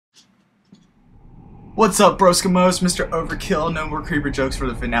What's up, broskamos? Mr. Overkill, no more creeper jokes for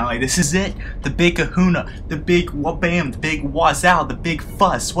the finale. This is it. The big kahuna, the big wabam, the big wazow, the big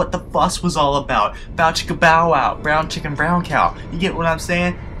fuss. What the fuss was all about. Bow chicka bow wow, brown chicken, brown cow. You get what I'm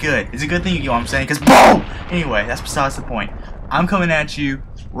saying? Good. It's a good thing you get what I'm saying, because BOOM! Anyway, that's besides the point. I'm coming at you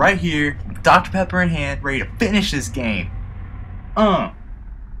right here, Dr. Pepper in hand, ready to finish this game. You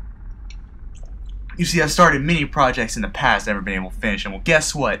see, I've started many projects in the past, never been able to finish them. Well,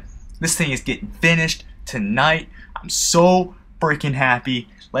 guess what? This thing is getting finished tonight. I'm so freaking happy.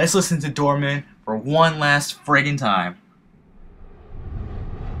 Let's listen to Dorman for one last friggin' time.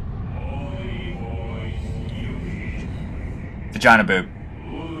 Vagina boob.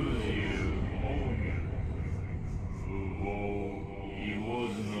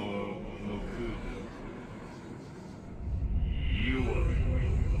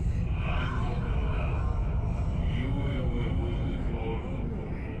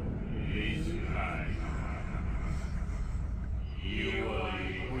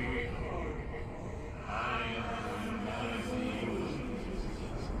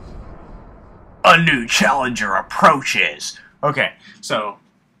 A new challenger approaches. Okay, so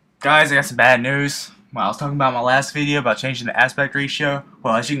guys, I got some bad news. Well, I was talking about my last video about changing the aspect ratio.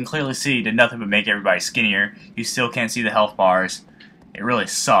 Well, as you can clearly see, it did nothing but make everybody skinnier. You still can't see the health bars. It really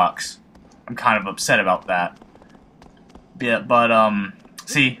sucks. I'm kind of upset about that. Yeah, but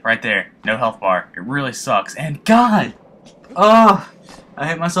see right there, no health bar. It really sucks. And God, I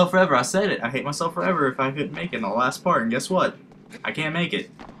hate myself forever. I said it. I hate myself forever if I couldn't make it in the last part. And guess what? I can't make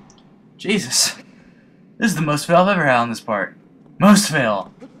it. Jesus. This is the most fail I've ever had on this part. Most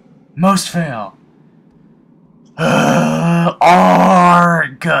fail. Most fail.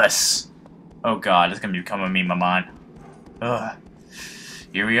 Argus. Oh God, it's gonna be becoming a meme of mine.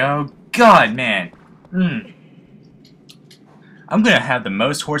 Here we go. God, man. I'm gonna have the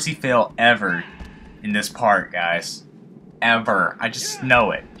most horsey fail ever in this part, guys. Ever. I just know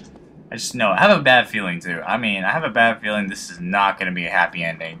it. I just know it. I have a bad feeling, too. I mean, I have a bad feeling this is not gonna be a happy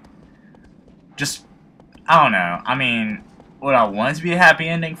ending. Just, I don't know. I mean, would I want it to be a happy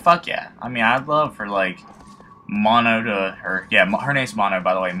ending? Fuck yeah. I mean, I'd love for, like, Mono to, or, yeah, her name's Mono,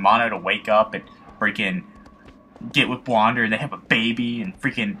 by the way. Mono to wake up and freaking get with Wander and they have a baby and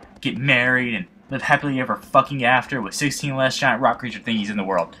freaking get married and live happily ever fucking after with 16 less giant rock creature thingies in the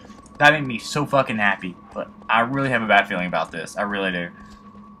world. That made me so fucking happy. But I really have a bad feeling about this. I really do.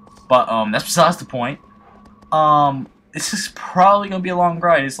 But, that's besides the point. This is probably going to be a long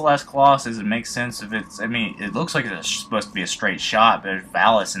ride. It's the last Colossus. It makes sense if it's... I mean, it looks like it's supposed to be a straight shot, but there's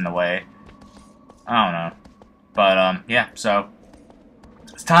Malus in the way. I don't know. But, yeah, so...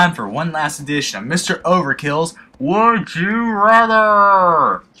 It's time for one last edition of Mr. Overkill's Would You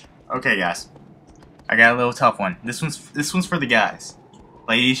Rather? Okay, guys. I got a little tough one. This one's for the guys.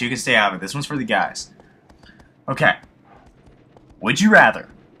 Ladies, you can stay out of it. This one's for the guys. Okay. Would you rather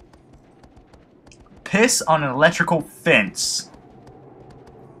piss on an electrical fence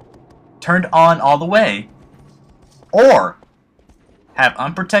turned on all the way, or have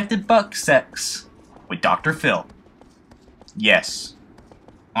unprotected butt sex with Dr. Phil? Yes,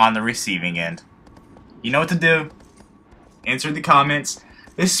 on the receiving end. You know what to do. Answer in the comments.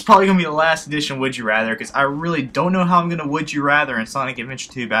 This is probably going to be the last edition of Would You Rather, because I really don't know how I'm going to Would You Rather in Sonic Adventure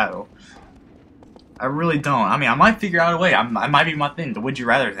 2 Battle. I really don't. I mean, I might figure out a way. I might be my thing, the Would You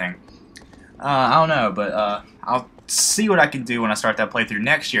Rather thing. I don't know, but I'll see what I can do when I start that playthrough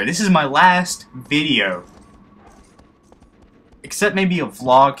next year. This is my last video. Except maybe a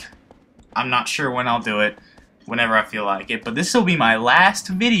vlog. I'm not sure when I'll do it. Whenever I feel like it. But this will be my last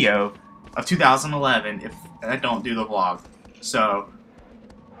video of 2011 if I don't do the vlog. So,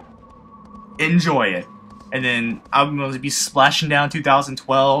 enjoy it. And then I'm going to be splashing down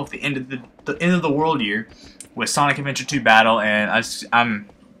 2012, the end of the world year, with Sonic Adventure 2 Battle, and I'm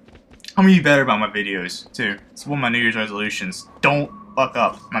gonna be better about my videos too. It's one of my New Year's resolutions. Don't fuck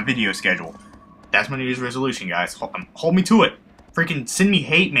up my video schedule. That's my New Year's resolution, guys. Hold me to it. Freaking send me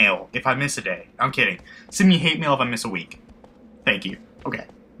hate mail if I miss a day. I'm kidding. Send me hate mail if I miss a week. Thank you. Okay.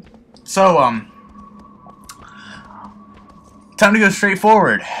 So, time to go straight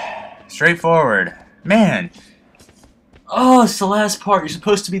forward. Straight forward. Man. Oh, it's the last part. You're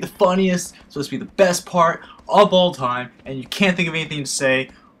supposed to be the funniest, supposed to be the best part of all time, and you can't think of anything to say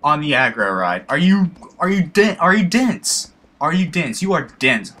on the aggro ride. Are you dense? Are you dense? You are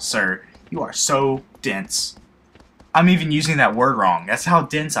dense, sir. You are so dense. I'm even using that word wrong. That's how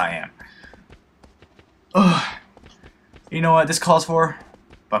dense I am. Ugh. You know what this calls for?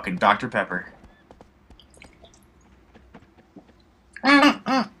 Fucking Dr. Pepper.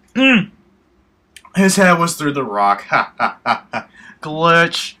 His head was through the rock. Ha ha ha ha.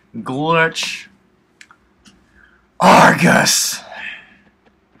 Glitch. Glitch. Argus!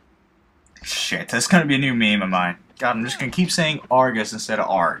 Shit, that's gonna be a new meme of mine. God, I'm just gonna keep saying Argus instead of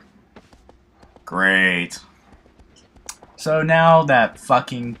Arg. Great. So now that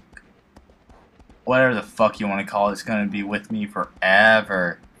fucking... whatever the fuck you want to call it, it's gonna be with me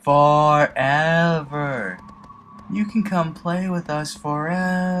forever. Forever. You can come play with us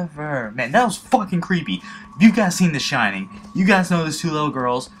forever. Man, that was fucking creepy. You guys seen The Shining. You guys know those two little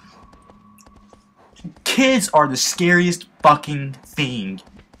girls. Kids are the scariest fucking thing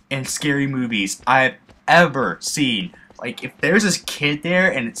in scary movies I've ever seen. Like, if there's this kid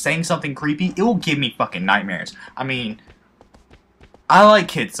there and it's saying something creepy, it will give me fucking nightmares. I mean, I like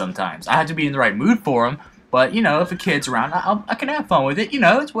kids sometimes. I have to be in the right mood for them. But, you know, if a kid's around, I can have fun with it. You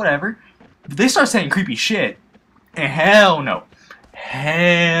know, it's whatever. If they start saying creepy shit, and hell no.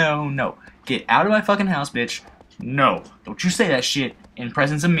 Hell no. Get out of my fucking house, bitch. No. Don't you say that shit in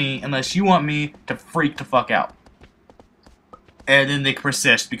presence of me unless you want me to freak the fuck out. And then they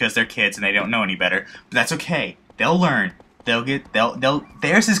persist because they're kids and they don't know any better. But that's okay. They'll learn.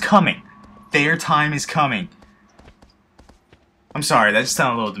 Theirs is coming. Their time is coming. I'm sorry, that just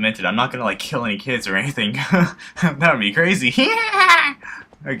sounded a little demented. I'm not gonna, like, kill any kids or anything. That would be crazy.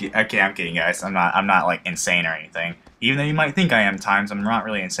 Okay, I'm kidding, guys. I'm not, like, insane or anything. Even though you might think I am times, I'm not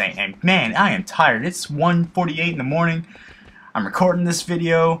really insane. And, man, I am tired. It's 1:48 in the morning. I'm recording this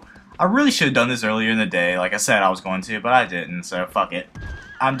video. I really should have done this earlier in the day. Like I said I was going to, but I didn't, so fuck it.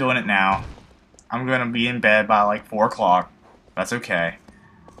 I'm doing it now. I'm gonna be in bed by, like, 4 o'clock. That's okay.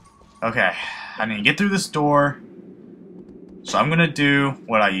 Okay, I need to get through this door. So I'm gonna do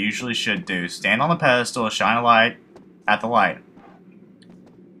what I usually should do. Stand on the pedestal and shine a light at the light.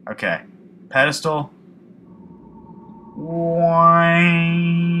 Okay. Pedestal.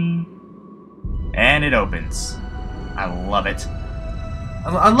 And it opens. I love it.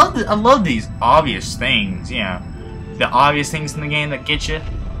 I love these obvious things, you know. The obvious things in the game that get you.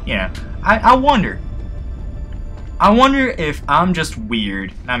 You know. I wonder if I'm just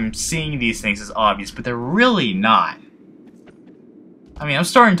weird and I'm seeing these things as obvious, but they're really not. I mean, I'm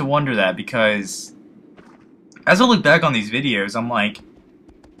starting to wonder that because as I look back on these videos, I'm like,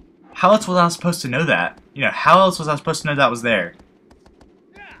 how else was I supposed to know that? You know, how else was I supposed to know that was there?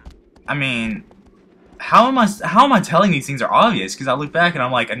 I mean, how am I telling these things are obvious? Because I look back and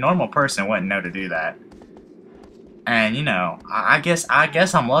I'm like, a normal person wouldn't know to do that. And, you know, I guess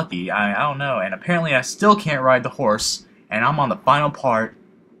I'm lucky. I don't know. And apparently I still can't ride the horse, and I'm on the final part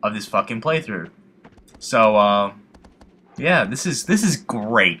of this fucking playthrough. So, yeah, this is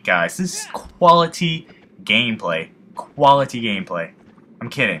great, guys. This is quality gameplay. Quality gameplay. I'm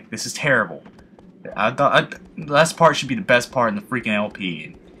kidding. This is terrible. I thought the last part should be the best part in the freaking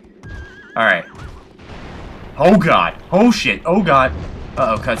LP. Alright. Oh god. Oh shit. Oh god.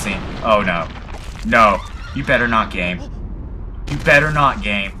 Uh-oh, cutscene. Oh no. No. You better not, game. You better not,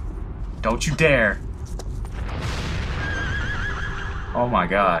 game. Don't you dare. Oh my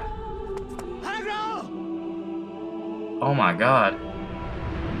god. Oh my god.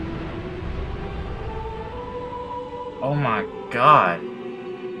 Oh my god.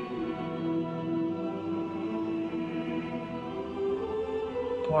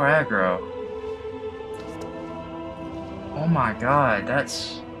 Poor aggro. Oh my god,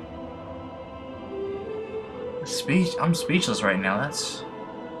 that's... I'm speechless right now, that's...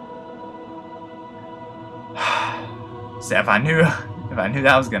 See, if I knew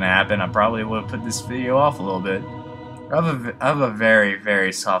that was gonna happen, I probably would have put this video off a little bit. I have a very,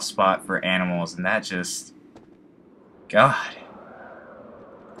 very soft spot for animals, and that just... God.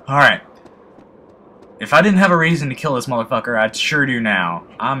 Alright. If I didn't have a reason to kill this motherfucker, I'd sure do now.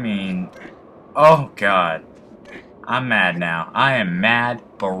 I mean... Oh, God. I'm mad now. I am mad,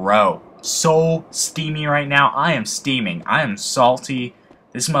 bro. So steamy right now. I am steaming. I am salty.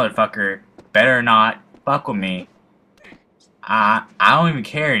 This motherfucker better not fuck with me. I don't even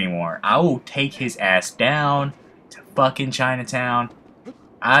care anymore. I will take his ass down to fucking Chinatown.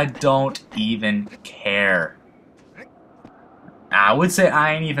 I don't even care. I would say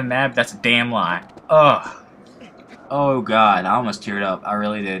I ain't even mad, but that's a damn lie. Ugh. Oh god, I almost teared up. I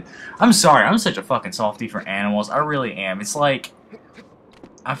really did. I'm sorry, I'm such a fucking softie for animals. I really am. It's like,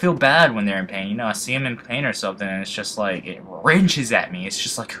 I feel bad when they're in pain. You know, I see them in pain or something, and it's just like, it wrenches at me. It's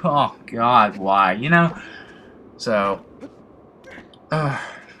just like, oh god, why? You know? So,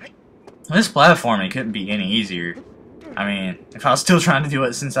 this platforming couldn't be any easier. I mean, if I was still trying to do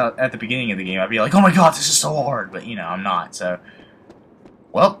it since at the beginning of the game, I'd be like, oh my god, this is so hard. But, you know, I'm not, so.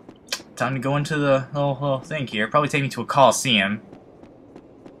 Well, time to go into the little thing here. Probably take me to a Colosseum.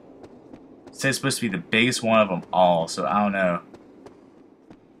 It says it's supposed to be the biggest one of them all, so I don't know.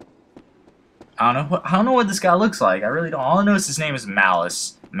 I don't know what this guy looks like. I really don't. All I know is his name is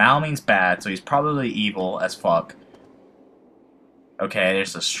Malus. Mal means bad, so he's probably evil as fuck. Okay,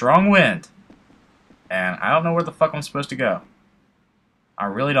 there's a strong wind. And I don't know where the fuck I'm supposed to go. I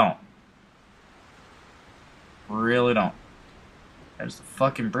really don't. Really don't. There's the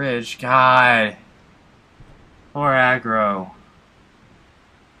fucking bridge. God. Poor aggro.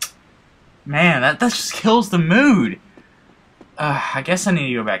 Man, that just kills the mood. I guess I need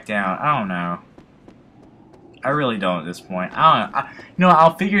to go back down. I don't know. I really don't at this point. I don't know. You know,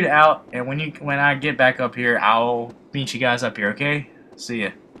 I'll figure it out, and when I get back up here, I'll meet you guys up here, okay? See ya.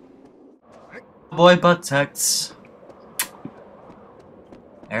 Cowboy buttocks.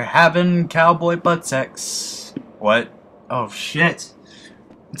 They're having cowboy buttocks. What? Oh shit.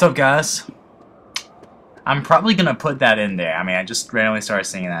 What's up, guys? I'm probably gonna put that in there. I mean, I just randomly started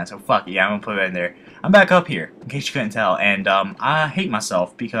singing that, so fuck it. Yeah, I'm gonna put that in there. I'm back up here, in case you couldn't tell, and I hate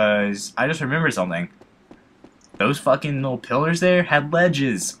myself because I just remembered something. Those fucking little pillars there had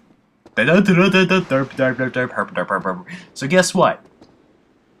ledges. So guess what?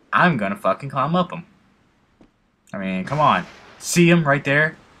 I'm gonna fucking climb up them. I mean, come on. See them right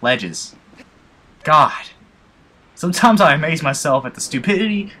there? Ledges. God. Sometimes I amaze myself at the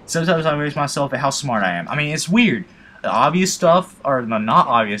stupidity, sometimes I amaze myself at how smart I am. I mean, it's weird. The obvious stuff, or the not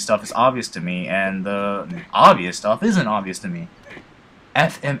obvious stuff, is obvious to me, and the obvious stuff isn't obvious to me.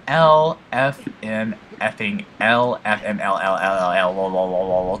 FML, FM, effing L, FMLLLL,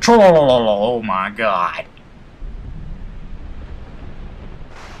 oh my god.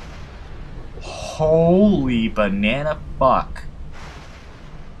 Holy banana fuck.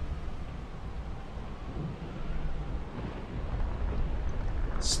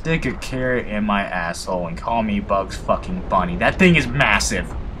 Stick a carrot in my asshole and call me Bugs fucking Bunny. That thing is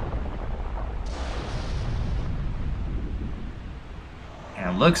massive. And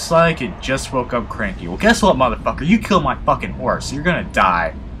it looks like it just woke up cranky. Well, guess what, motherfucker? You killed my fucking horse. You're gonna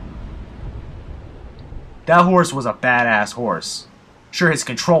die. That horse was a badass horse. Sure, his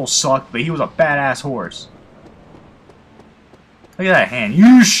control sucked, but he was a badass horse. Look at that hand.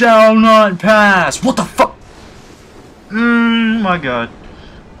 You shall not pass! What the fuck? My god.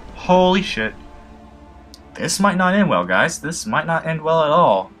 Holy shit. This might not end well, guys. This might not end well at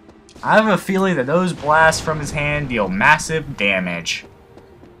all. I have a feeling that those blasts from his hand deal massive damage.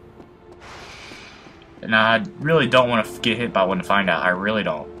 And I really don't want to get hit by one to find out. I really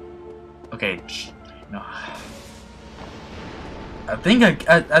don't. Okay. No. I think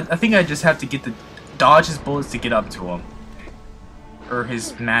I just have to get the dodge his bullets to get up to him. Or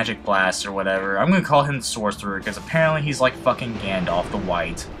his magic blast or whatever. I'm gonna call him the Sorcerer because apparently he's like fucking Gandalf the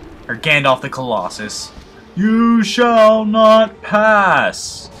White. Or Gandalf the Colossus. You shall not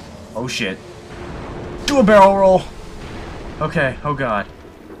pass! Oh shit. Do a barrel roll! Okay, oh god.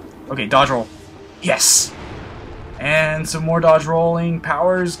 Okay, dodge roll. Yes! And some more dodge rolling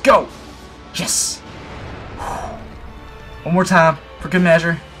powers. Go! Yes! One more time, for good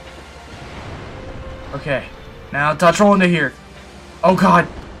measure. Okay, now dodge roll into here. Oh god.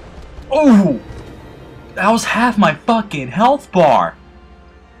 Oh! That was half my fucking health bar.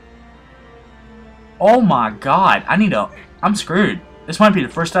 Oh my god. I'm screwed. This might be the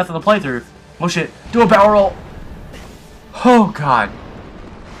first death of the playthrough. Oh shit. Do a barrel roll. Oh god.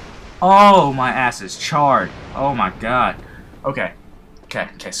 Oh, my ass is charred. Oh my god. Okay.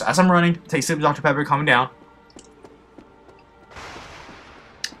 Okay, so as I'm running, take a sip of Dr. Pepper, calm down.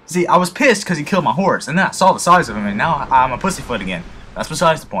 See, I was pissed because he killed my horse, and then I saw the size of him, and now I'm a pussyfoot again. That's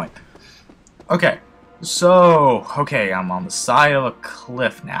besides the point. Okay, so, I'm on the side of a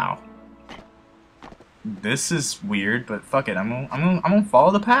cliff now. This is weird, but fuck it, I'm gonna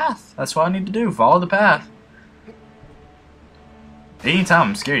follow the path. That's what I need to do, follow the path. Anytime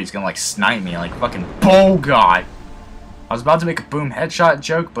I'm scared, he's gonna like snipe me, like fucking, oh god. I was about to make a boom headshot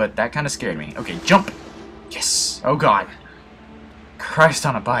joke, but that kind of scared me. Okay, jump. Yes. Oh god. Christ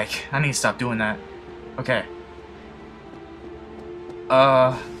on a bike. I need to stop doing that. Okay.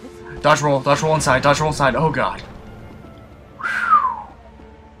 Dodge roll inside, oh god.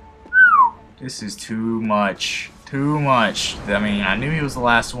 This is too much. Too much. I mean, I knew he was the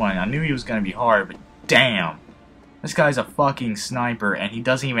last one. I knew he was gonna be hard, but damn. This guy's a fucking sniper, and he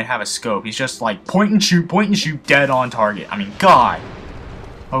doesn't even have a scope. He's just like, point and shoot, dead on target. I mean, god.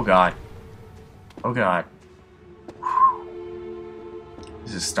 Oh god. Oh god.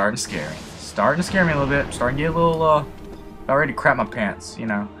 This is starting to scare me. Starting to scare me a little bit. I'm starting to get a little, about ready to crap my pants, you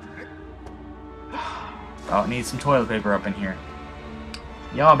know. I'll need some toilet paper up in here.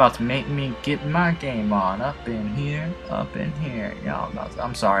 Y'all about to make me get my game on. Up in here. Y'all about to,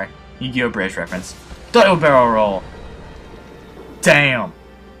 I'm sorry. Yu-Gi-Oh! Bridge reference. Double barrel roll. Damn.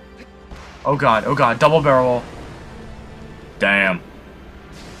 Oh god, double barrel. Damn.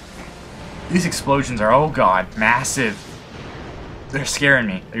 These explosions are, oh god, massive. They're scaring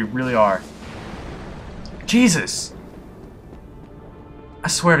me. They really are. Jesus! I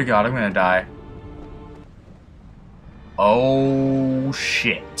swear to God, I'm gonna die. Oh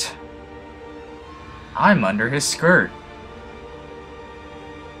shit. I'm under his skirt.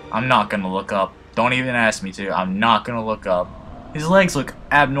 I'm not gonna look up. Don't even ask me to. I'm not gonna look up. His legs look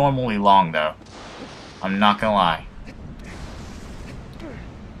abnormally long though. I'm not gonna lie.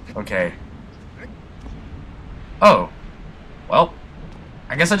 Okay. Oh. Well,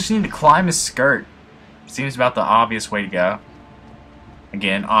 I guess I just need to climb his skirt. Seems about the obvious way to go.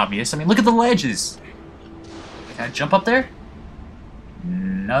 Again, obvious. I mean, look at the ledges. Can I jump up there?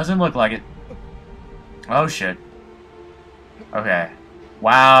 Doesn't look like it. Oh shit. Okay.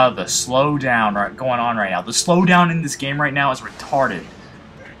 Wow, the slowdown going on right now. The slowdown in this game right now is retarded.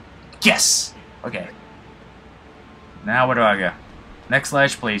 Yes! Okay. Now where do I go? Next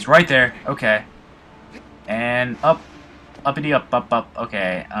ledge, please. Right there. Okay. And up. Uppity up, up, up.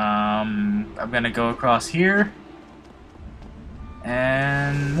 Okay. I'm gonna go across here.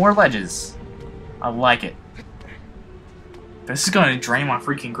 And more ledges. I like it. This is gonna drain my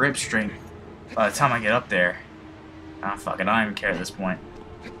freaking grip strength by the time I get up there. Ah, fuck it. I don't even care at this point.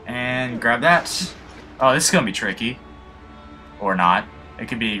 And grab that. Oh, this is gonna be tricky. Or not. It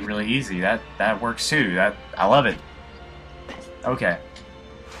could be really easy. That works too. I love it. Okay.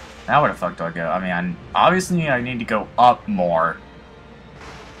 Now where the fuck do I go? I mean, obviously I need to go up more.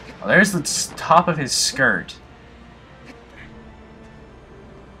 Well, there's the top of his skirt.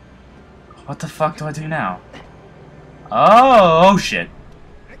 What the fuck do I do now? Oh shit.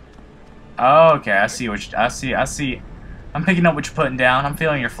 Oh, okay, I see what I see. I'm picking up what you're putting down. I'm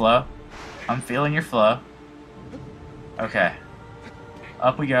feeling your flow. I'm feeling your flow. Okay.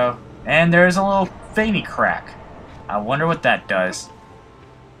 Up we go. And there's a little veiny crack. I wonder what that does.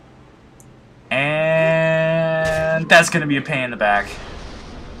 And that's gonna be a pain in the back.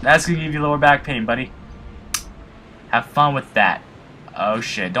 That's gonna give you lower back pain, buddy. Have fun with that. Oh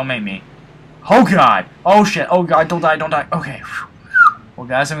shit, don't make me. Oh god! Oh shit, oh god, don't die, don't die. Okay. Well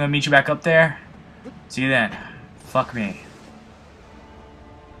guys, I'm gonna meet you back up there. See you then. Fuck me.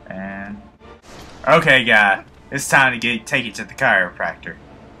 And okay, guy. It's time to take you to the chiropractor.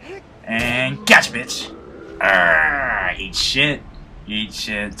 And gotcha, bitch. Eat shit. Eat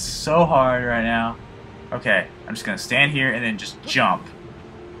shit so hard right now. Okay, I'm just gonna stand here and then just jump.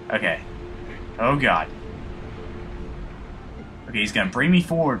 Okay. Oh god. Okay, he's gonna bring me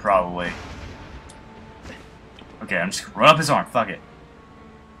forward probably. Okay, I'm just gonna run up his arm. Fuck it.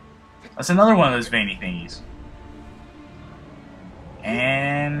 That's another one of those veiny thingies.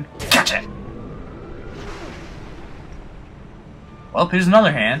 And gotcha. Well, here's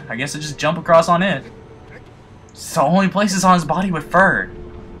another hand. I guess I just jump across on it. It's the only places on his body with fur.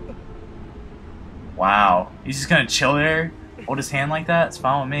 Wow. He's just gonna chill there, hold his hand like that? It's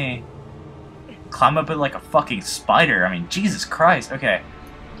fine with me. Climb up it like a fucking spider. I mean, Jesus Christ. Okay.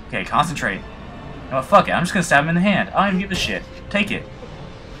 Okay, concentrate. No, fuck it. I'm just gonna stab him in the hand. I don't even give a shit. Take it.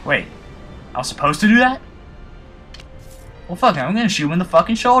 Wait. I was supposed to do that? Well, fuck it. I'm gonna shoot him in the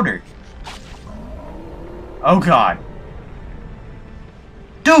fucking shoulder. Oh, God.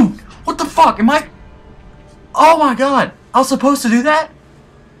 Dude! What the fuck? Am I... Oh, my God. I was supposed to do that?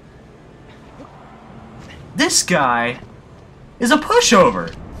 This guy is a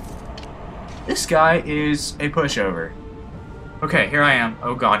pushover. This guy is a pushover. Okay, here I am.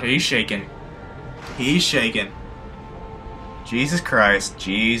 Oh, God. He's shaking. He's shaking. Jesus Christ.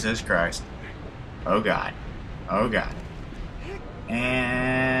 Jesus Christ. Oh, God. Oh, God.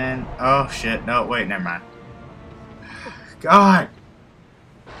 And... Oh, shit. No, wait. Never mind. God.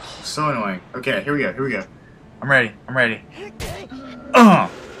 So annoying. Okay, here we go. Here we go. I'm ready. I'm ready.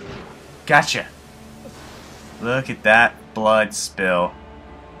 Gotcha. Look at that blood spill.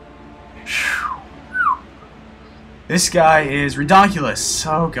 This guy is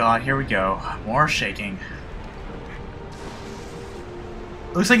redonkulous. Oh, God. Here we go. More shaking.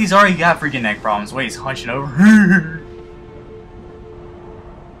 Looks like he's already got freaking neck problems. Wait, he's hunching over.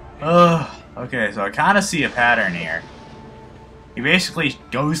 Okay, so I kind of see a pattern here. He basically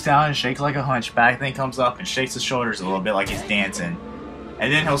goes down and shakes like a hunchback, then comes up and shakes his shoulders a little bit like he's dancing.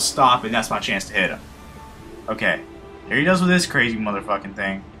 And then he'll stop, and that's my chance to hit him. Okay, here he does with this crazy motherfucking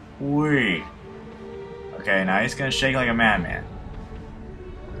thing. Wait. Okay, now he's gonna shake like a madman.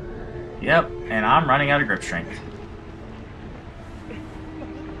 Yep, and I'm running out of grip strength.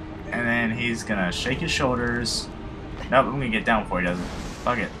 And then he's gonna shake his shoulders. Nope, I'm gonna get down before he does it.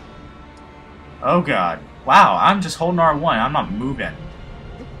 Fuck it. Oh god. Wow, I'm just holding R1. I'm not moving.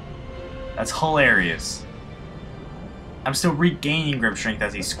 That's hilarious. I'm still regaining grip strength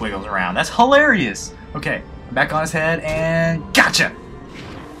as he squiggles around. That's hilarious. Okay, back on his head and gotcha.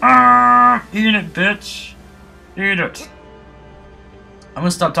 Eat it, bitch. Eat it. I'm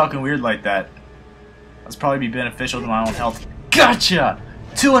gonna stop talking weird like that. That's probably be beneficial to my own health. Gotcha!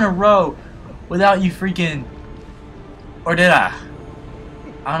 2 in a row without you freaking... Or did I?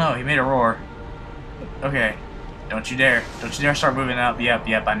 I don't know, he made a roar. Okay. Don't you dare. Don't you dare start moving up.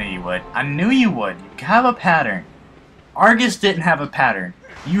 Yep, I knew you would. I knew you would. You have a pattern. Argus didn't have a pattern.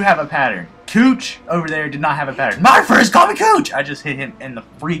 You have a pattern. Cooch over there did not have a pattern. My first call me Cooch! I just hit him in the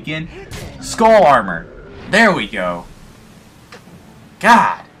freaking skull armor. There we go.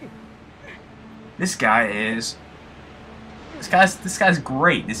 God. This guy is... This guy's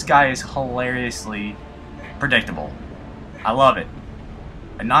great. This guy is hilariously predictable. I love it.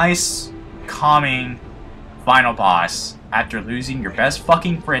 A nice, calming final boss after losing your best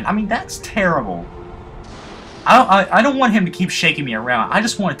fucking friend. I mean, that's terrible. I don't want him to keep shaking me around. I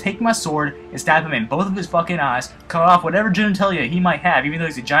just want to take my sword and stab him in both of his fucking eyes, cut off whatever genitalia he might have, even though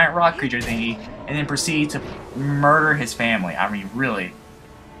he's a giant rock creature thingy, and then proceed to murder his family. I mean, really.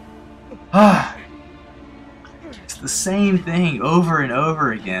 It's the same thing over and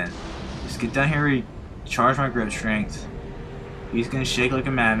over again. Just get down here, recharge my grip strength. He's gonna shake like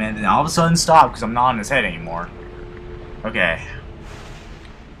a madman, then all of a sudden stop because I'm not on his head anymore. Okay.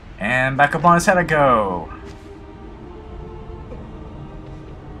 And back up on his head I go.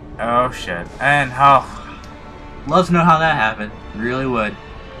 Oh shit. And love to know how that happened. Really would.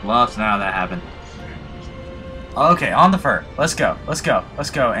 Love to know how that happened. Okay, on the fur. Let's go.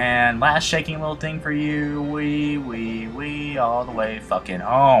 And last shaking little thing for you. We all the way fucking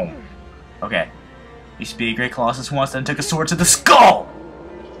home. Okay. Used to be a great Colossus once, then took a sword to the skull!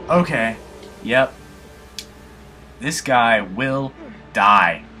 Okay. Yep. This guy will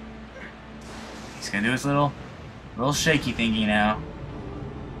die. He's gonna do his little shaky thingy now.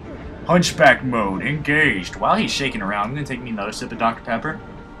 Hunchback mode engaged. While he's shaking around, I'm gonna take me another sip of Dr. Pepper.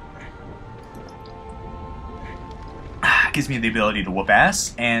 Gives me the ability to whoop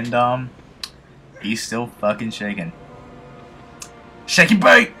ass, and he's still fucking shaking. Shaky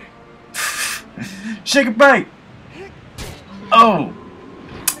bait! Shake a bite! Oh!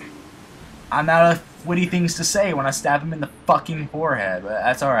 I'm out of witty things to say when I stab him in the fucking forehead, but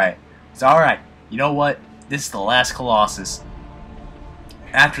that's alright. It's alright. You know what? This is the last Colossus.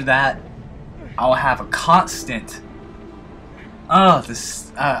 After that, I'll have a constant... I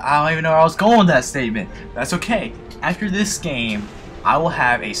don't even know where I was going with that statement. That's okay. After this game, I will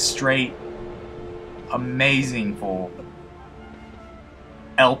have a straight, amazing full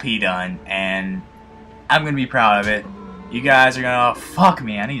LP done, and I'm gonna be proud of it. You guys are gonna fuck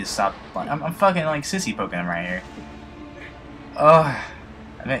me. I need to stop. I'm fucking like sissy poking him right here. I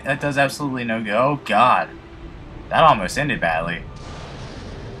mean, that does absolutely no good. Oh god, that almost ended badly.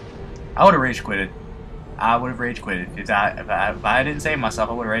 I would have rage quitted. I would have rage quitted if I didn't save myself.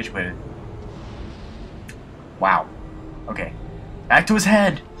 I would have rage quitted. Wow. Okay, back to his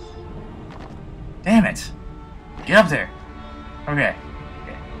head. Damn it! Get up there. Okay.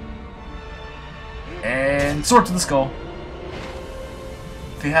 And sword to the skull.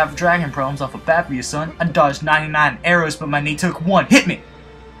 If you have dragon problems off a bat for you, son, I dodged 99 arrows, but my knee took 1. Hit me!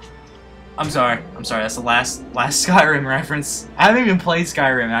 I'm sorry. That's the last Skyrim reference. I haven't even played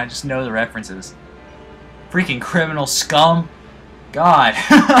Skyrim, and I just know the references. Freaking criminal scum. God.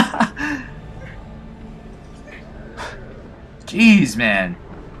 Jeez, man.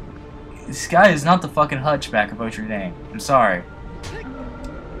 This guy is not the fucking Hunchback of Notre Dame. I'm sorry.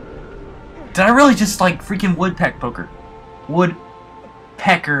 Did I really just, like, freaking woodpecker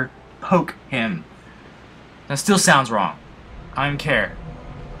poke him? That still sounds wrong. I don't care.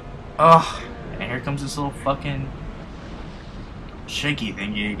 Ugh. And here comes this little fucking shaky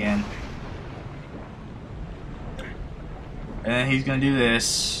thingy again. And then he's gonna do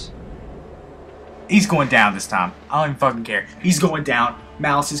this. He's going down this time. I don't even fucking care. He's going down.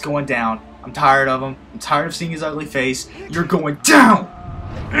 Malus is going down. I'm tired of him. I'm tired of seeing his ugly face. You're going down!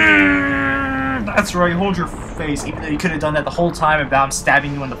 That's right, hold your face, even though you could have done that the whole time about him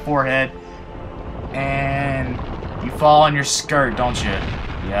stabbing you in the forehead. And you fall on your skirt, don't you?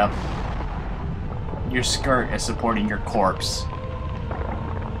 Yep. Your skirt is supporting your corpse.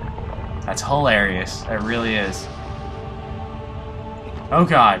 That's hilarious. It really is. Oh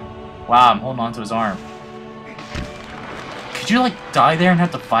god. Wow, I'm holding on to his arm. Could you, like, die there and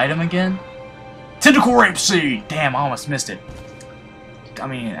have to fight him again? Tentacle Rape Seed! Damn, I almost missed it. I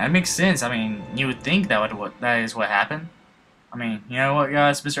mean, that makes sense. I mean, you would think that is what happened. I mean, you know what,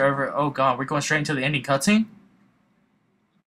 guys? Mr. Over. Oh god, we're going straight into the ending cutscene?